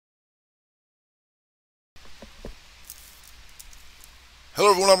Hello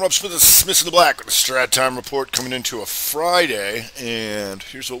everyone, I'm Rob Smith of Smith in the Black with the Strat Time Report coming into a Friday, and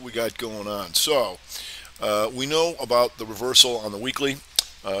here's what we got going on. We know about the reversal on the weekly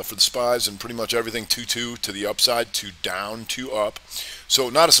for the SPYs and pretty much everything 2-2 to the upside, 2 down, 2 up. So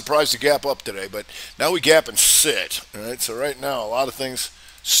not a surprise to gap up today, but now we gap and sit. All right, so right now a lot of things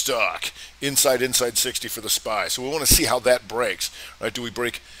stuck inside 60 for the SPY. So we want to see how that breaks. Right? Do we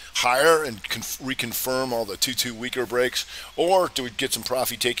break higher and reconfirm all the 2-2 weaker breaks, or do we get some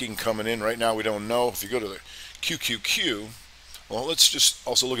profit taking coming in? Right now we don't know. If you go to the QQQ, well, let's just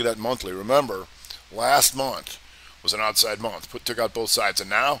also look at that monthly. Remember, last month was an outside month. Took out both sides, and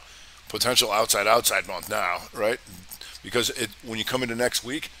now potential outside month now, right? Because when you come into next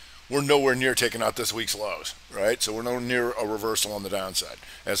week, we're nowhere near taking out this week's lows, right? So we're nowhere near a reversal on the downside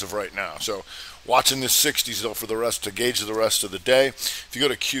as of right now. So watching this 60s though for the rest to gauge the rest of the day. If you go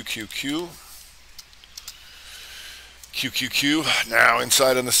to QQQ now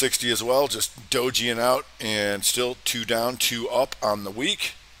inside on the 60 as well, just dojiing out and still 2 down, 2 up on the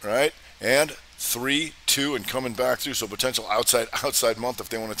week, right? And 3, 2, and coming back through. So potential outside month if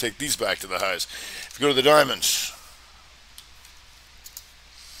they want to take these back to the highs. If you go to the diamonds,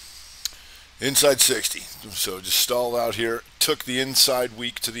 inside 60. So just stalled out here. Took the inside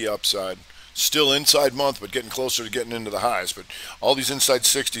week to the upside. Still inside month, but getting closer to getting into the highs. But all these inside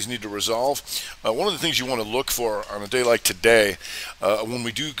 60s need to resolve. One of the things you want to look for on a day like today, when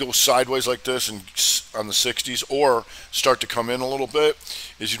we do go sideways like this and on the 60s, or start to come in a little bit,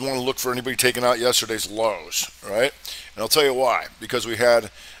 is you'd want to look for anybody taking out yesterday's lows, right? And I'll tell you why. Because we had,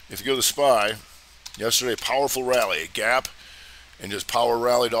 if you go to the SPY, yesterday, a powerful rally, a gap, and just power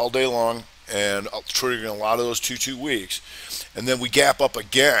rallied all day long, and triggering a lot of those 2-2 weeks. And then we gap up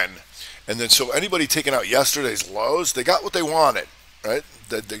again. And then so anybody taking out yesterday's lows, they got what they wanted, right?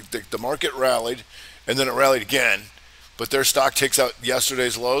 The market rallied, and then it rallied again. But their stock takes out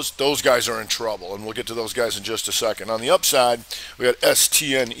yesterday's lows. Those guys are in trouble, and we'll get to those guys in just a second. On the upside, we got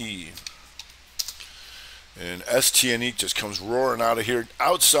STNE. And STNE just comes roaring out of here.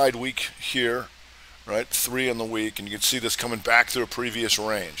 Outside week here, right? 3 on the week, and you can see this coming back through a previous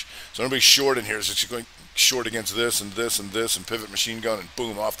range. So anybody's short in here is just going short against this and this and this and pivot machine gun, and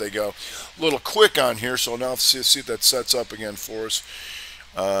boom, off they go. A little quick on here, so now let's see if that sets up again for us.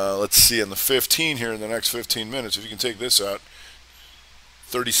 Let's see on the 15 here in the next 15 minutes. If you can take this out,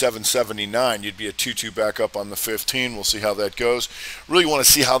 37.79, you'd be a 2-2 back up on the 15. We'll see how that goes. Really want to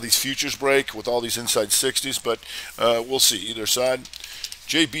see how these futures break with all these inside 60s, but we'll see either side.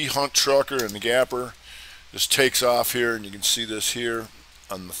 JB Hunt Trucker and the Gapper just takes off here, and you can see this here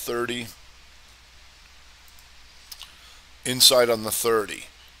on the 30. Inside on the 30.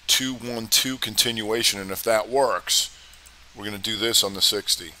 2-1-2 continuation, and if that works, we're going to do this on the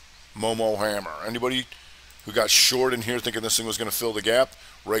 60. Momo Hammer. Anybody who got short in here thinking this thing was going to fill the gap,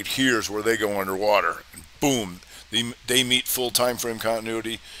 right here is where they go underwater. And boom, they meet full time frame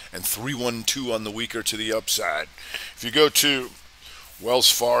continuity, and 3-1-2 on the weaker to the upside. If you go to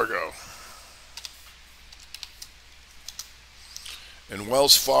Wells Fargo, and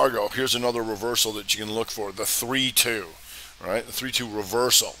Wells Fargo, here's another reversal that you can look for, the 3-2, right? The 3-2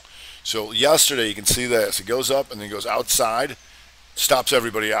 reversal. So yesterday you can see this. It goes up and then goes outside, stops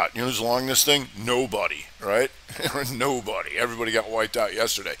everybody out. You know who's long this thing? Nobody, right? Nobody. Everybody got wiped out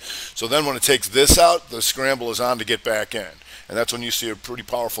yesterday. So then when it takes this out, the scramble is on to get back in. And that's when you see a pretty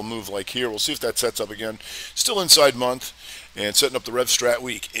powerful move like here. We'll see if that sets up again. Still inside month, and setting up the Rev Strat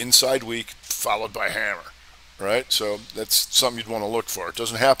week. Inside week, followed by hammer. Right, so that's something you'd want to look for. It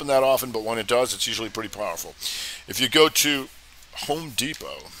doesn't happen that often, but when it does, it's usually pretty powerful. If you go to Home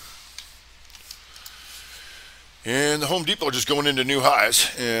Depot, and the Home Depot are just going into new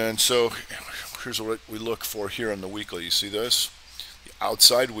highs, and so here's what we look for here on the weekly. You see this? The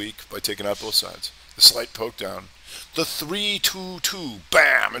outside week by taking out both sides. The slight poke down. The 3-2-2,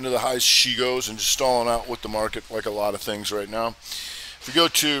 bam, into the highs she goes, and just stalling out with the market like a lot of things right now. If we go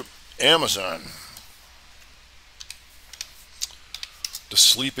to Amazon, the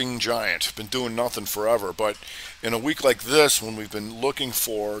sleeping giant, been doing nothing forever, but in a week like this, when we've been looking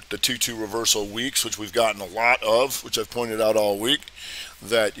for the 2-2 reversal weeks, which we've gotten a lot of, which I've pointed out all week,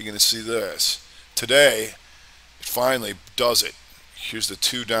 that you're going to see this. Today, it finally does it. Here's the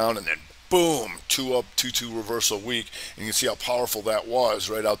 2 down, and then boom, 2 up, 2-2 reversal week, and you can see how powerful that was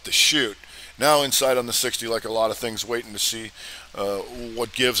right out the chute. Now inside on the 60, like a lot of things, waiting to see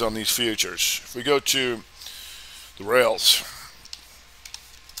what gives on these futures. If we go to the rails,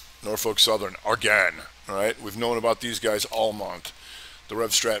 Norfolk Southern again, all right? We've known about these guys all month. The Rev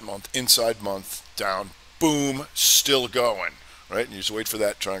Strat month, inside month, down, boom, still going, right? And you just wait for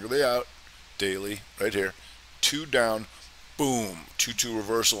that triangle. They out daily, right here. 2 down, boom, 2-2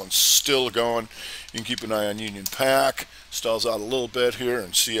 reversal and still going. You can keep an eye on Union Pac. Stalls out a little bit here,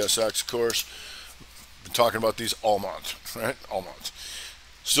 and CSX, of course. Been talking about these all month, right? All month.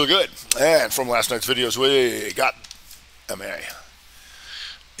 Still good. And from last night's videos, we got MA.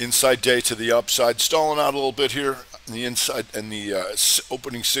 Inside day to the upside, stalling out a little bit here in the inside and the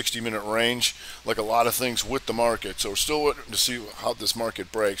opening 60-minute range, like a lot of things with the market. So we're still waiting to see how this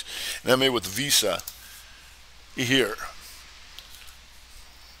market breaks. And MA with Visa here.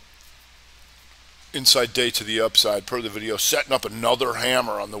 Inside day to the upside per the video, setting up another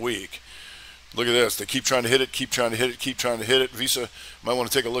hammer on the week. Look at this. They keep trying to hit it, keep trying to hit it, keep trying to hit it. Visa might want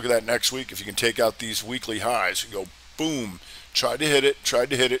to take a look at that next week if you can take out these weekly highs and go boom. Tried to hit it, tried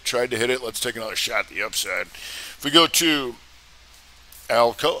to hit it, tried to hit it. Let's take another shot at the upside. If we go to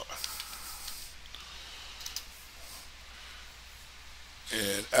Alcoa.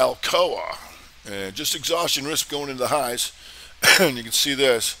 And Alcoa. And just exhaustion risk going into the highs. And you can see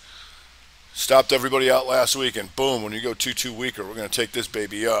this. Stopped everybody out last week, and boom, when you go 2-2 weaker, we're going to take this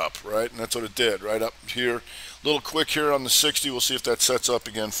baby up, right? And that's what it did, right up here. A little quick here on the 60. We'll see if that sets up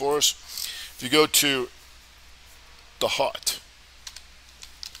again for us. If you go to the hot.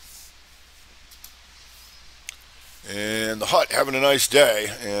 And the hut having a nice day,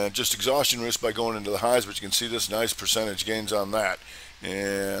 and just exhaustion risk by going into the highs, but you can see this nice percentage gains on that.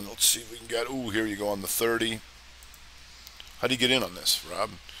 And let's see if we can get, ooh, here you go on the 30. How do you get in on this, Rob?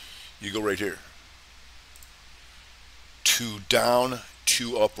 You go right here. 2 down,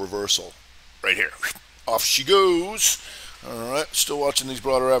 2 up reversal. Right here. Off she goes. All right, still watching these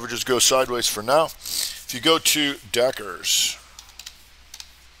broader averages go sideways for now. If you go to Deckers.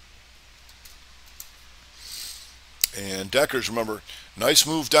 And Deckers, remember, nice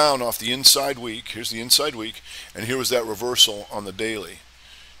move down off the inside week. Here's the inside week. And here was that reversal on the daily.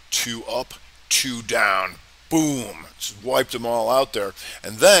 2 up, 2 down. Boom. Just wiped them all out there.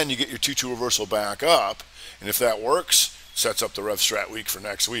 And then you get your 2-2 reversal back up. And if that works, sets up the Rev Strat week for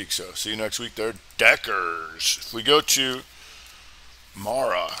next week. So see you next week there. Deckers. If we go to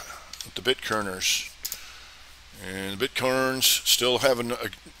Mara with the Bitkerners. And the Bitkerns still having a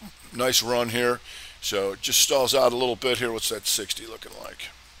nice run here. So it just stalls out a little bit here. What's that 60 looking like?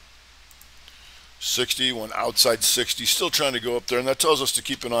 60, one outside 60. Still trying to go up there. And that tells us to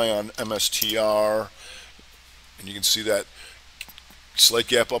keep an eye on MSTR. And you can see that slight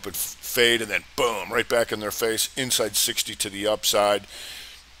gap up and fade, and then boom, right back in their face, inside 60 to the upside.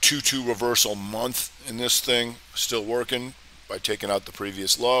 2-2 reversal month in this thing, still working by taking out the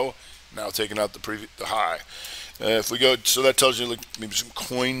previous low, now taking out the high. If we go, so that tells you like maybe some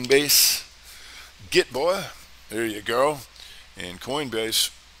Coinbase. Get boy, there you go. And Coinbase,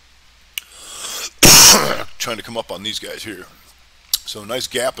 trying to come up on these guys here. So nice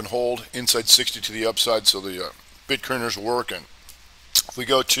gap and hold, inside 60 to the upside, so the Bitkerners are working. If we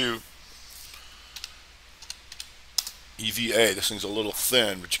go to EVA, this thing's a little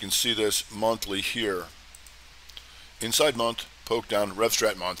thin, but you can see this monthly here. Inside month, poke down, Rev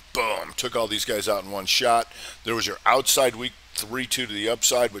Strat month, boom, took all these guys out in one shot. There was your outside week, 3-2 to the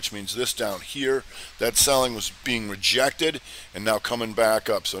upside, which means this down here, that selling was being rejected and now coming back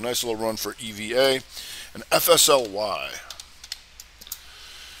up. So nice little run for EVA. And FSLY.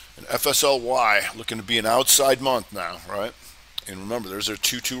 And FSLY looking to be an outside month now, right? And remember, there's their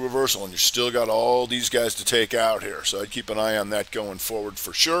 2-2 reversal, and you still got all these guys to take out here. So I'd keep an eye on that going forward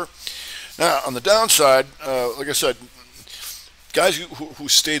for sure. Now, on the downside, like I said, guys who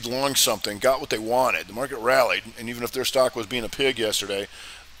stayed long something got what they wanted. The market rallied, and even if their stock was being a pig yesterday,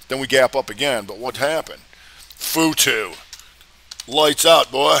 then we gap up again. But what happened? Futu. Lights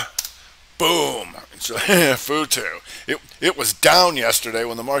out, boy. Boom. So Futu. It was down yesterday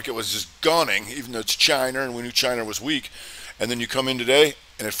when the market was just gunning, even though it's China, and we knew China was weak. And then you come in today,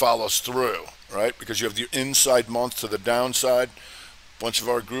 and it follows through, right? Because you have the inside month to the downside. Bunch of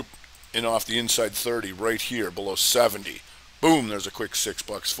our group in off the inside 30 right here, below 70. Boom, there's a quick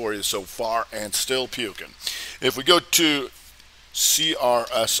 $6 for you so far, and still puking. If we go to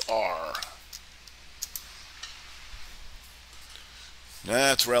CRSR,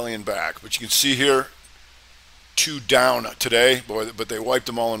 that's rallying back. But you can see here, 2 down today, boy, but they wiped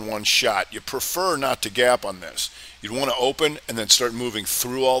them all in one shot. You prefer not to gap on this. You'd want to open and then start moving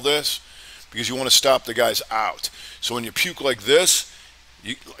through all this because you want to stop the guys out. So when you puke like this,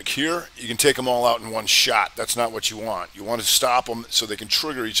 like here, you can take them all out in one shot. That's not what you want. You want to stop them so they can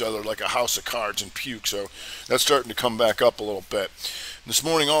trigger each other like a house of cards and puke. So that's starting to come back up a little bit. And this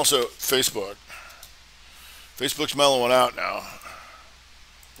morning also, Facebook. Facebook's mellowing out now.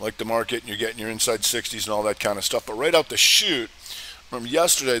 Like the market, and you're getting your inside 60s and all that kind of stuff. But right out the chute, remember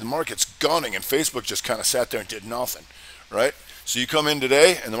yesterday the market's gunning and Facebook just kind of sat there and did nothing. right? So you come in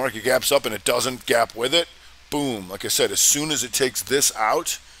today and the market gaps up and it doesn't gap with it. Boom. Like I said, as soon as it takes this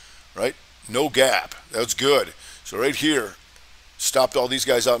out, right? No gap. That's good. So right here, stopped all these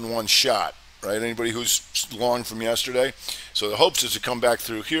guys out in one shot, right? Anybody who's long from yesterday. So the hopes is to come back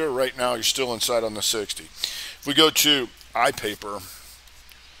through here. Right now, you're still inside on the 60. If we go to iPaper,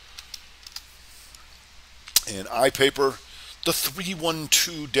 and iPaper, the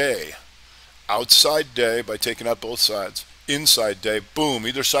 312 day, outside day by taking out both sides, inside day, boom,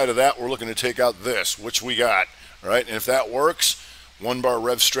 either side of that, we're looking to take out this, which we got, right? And if that works, 1 bar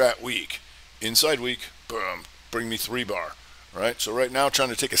rev strat week, inside week, boom, bring me 3 bar. Right, so right now trying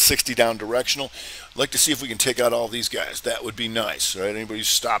to take a 60 down directional. I'd like to see if we can take out all these guys. That would be nice, right? Anybody who's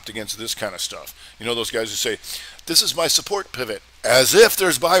stopped against this kind of stuff. You know those guys who say, this is my support pivot, as if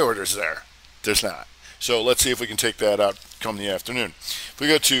there's buy orders there. There's not. So let's see if we can take that out come the afternoon. If we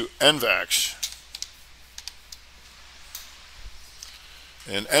go to NVAX,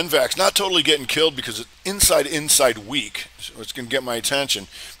 and NVAX not totally getting killed because it's inside weak, so it's going to get my attention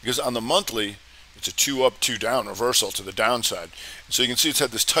because on the monthly, it's a 2 up, 2 down reversal to the downside. So you can see it's had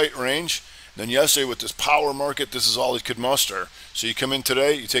this tight range. And then yesterday with this power market, this is all it could muster. So you come in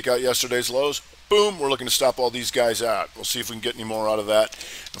today, you take out yesterday's lows, boom, we're looking to stop all these guys out. We'll see if we can get any more out of that.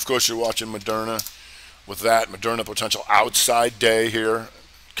 Of course, you're watching Moderna with that. Moderna potential outside day here,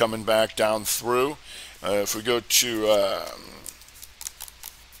 coming back down through. If we go to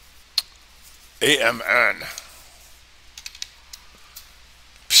AMN,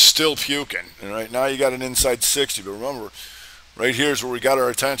 still puking. All right, now you got an inside 60, but remember, right here is where we got our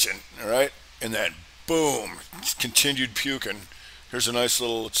attention. All right, and then boom, continued puking. Here's a nice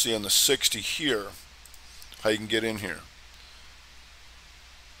little, let's see on the 60 here, how you can get in here.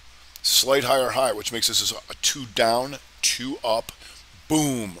 Slight higher high, which makes this a 2 down, 2 up.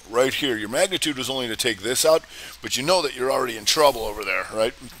 Boom, right here. Your magnitude was only to take this out, but you know that you're already in trouble over there,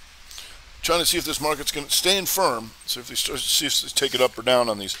 right? Trying to see if this market's going to stay in firm. So if they start to see if they take it up or down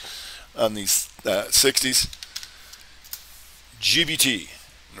on these 60s. GBT,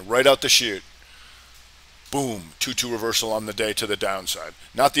 right out the chute. Boom, 2-2 reversal on the day to the downside.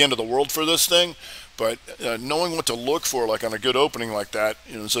 Not the end of the world for this thing, but knowing what to look for, like on a good opening like that,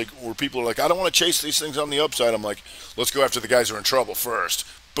 you know, it's like where people are like, I don't want to chase these things on the upside. I'm like, let's go after the guys who are in trouble first.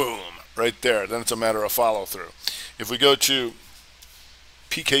 Boom, right there. Then it's a matter of follow through. If we go to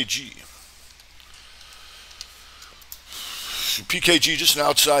PKG, just an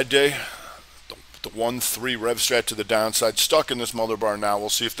outside day. The 1-3 rev strat to the downside, stuck in this mother bar now. We'll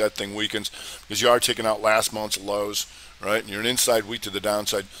see if that thing weakens because you are taking out last month's lows, right? And you're an inside week to the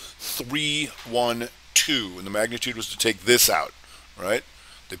downside. 3-1-2, and the magnitude was to take this out, right?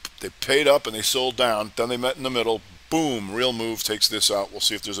 They paid up and they sold down. Then they met in the middle. Boom, real move takes this out. We'll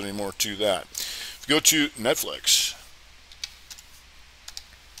see if there's any more to that. If you go to Netflix,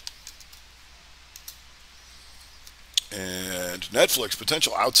 and Netflix,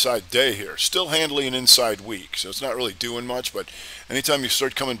 potential outside day here. Still handling an inside week, so it's not really doing much, but anytime you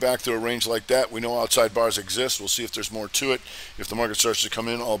start coming back to a range like that, we know outside bars exist. We'll see if there's more to it. If the market starts to come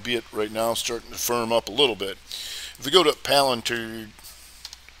in, albeit right now starting to firm up a little bit. If we go to Palantir,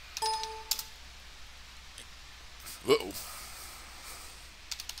 uh-oh.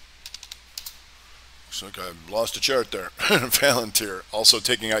 Looks like I lost a chart there. Palantir, also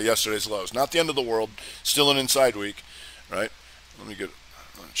taking out yesterday's lows. Not the end of the world, still an inside week. Right? Let me get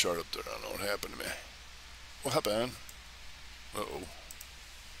a chart up there. I don't know what happened to me. What happened? Uh-oh.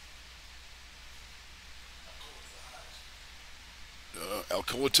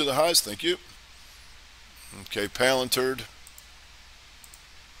 Alcoa to the highs, thank you. Okay, Palantir.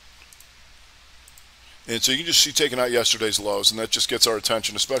 And so you can just see taking out yesterday's lows, and that just gets our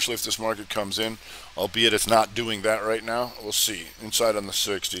attention, especially if this market comes in, albeit it's not doing that right now. We'll see. Inside on the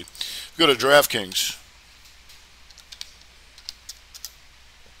 60. Go to DraftKings.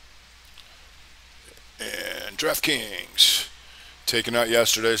 And DraftKings taking out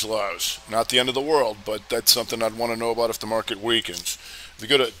yesterday's lows. Not the end of the world, but that's something I'd want to know about if the market weakens. If we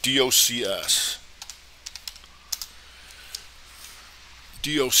go to DOCS.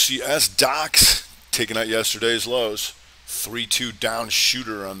 DOCS taking out yesterday's lows. 3-2 down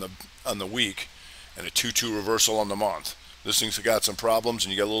shooter on the week and a 2-2 reversal on the month. This thing's got some problems,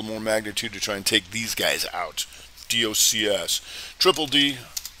 and you got a little more magnitude to try and take these guys out. DOCS. Triple D.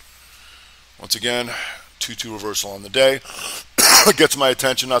 Once again, 2-2 reversal on the day. It gets my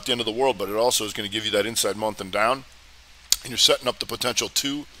attention, not the end of the world, but it also is going to give you that inside month and down. And you're setting up the potential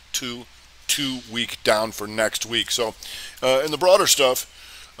 2-2 week down for next week. So in the broader stuff,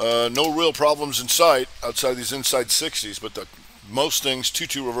 no real problems in sight outside these inside 60s, but the most things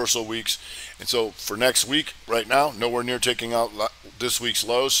 2-2 reversal weeks. And so for next week, right now, nowhere near taking out this week's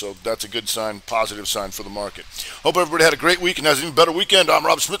lows. So that's a good sign, positive sign for the market. Hope everybody had a great week and has an even better weekend. I'm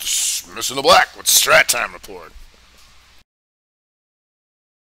Rob Smith, Smith in the Black with Strat Time Report.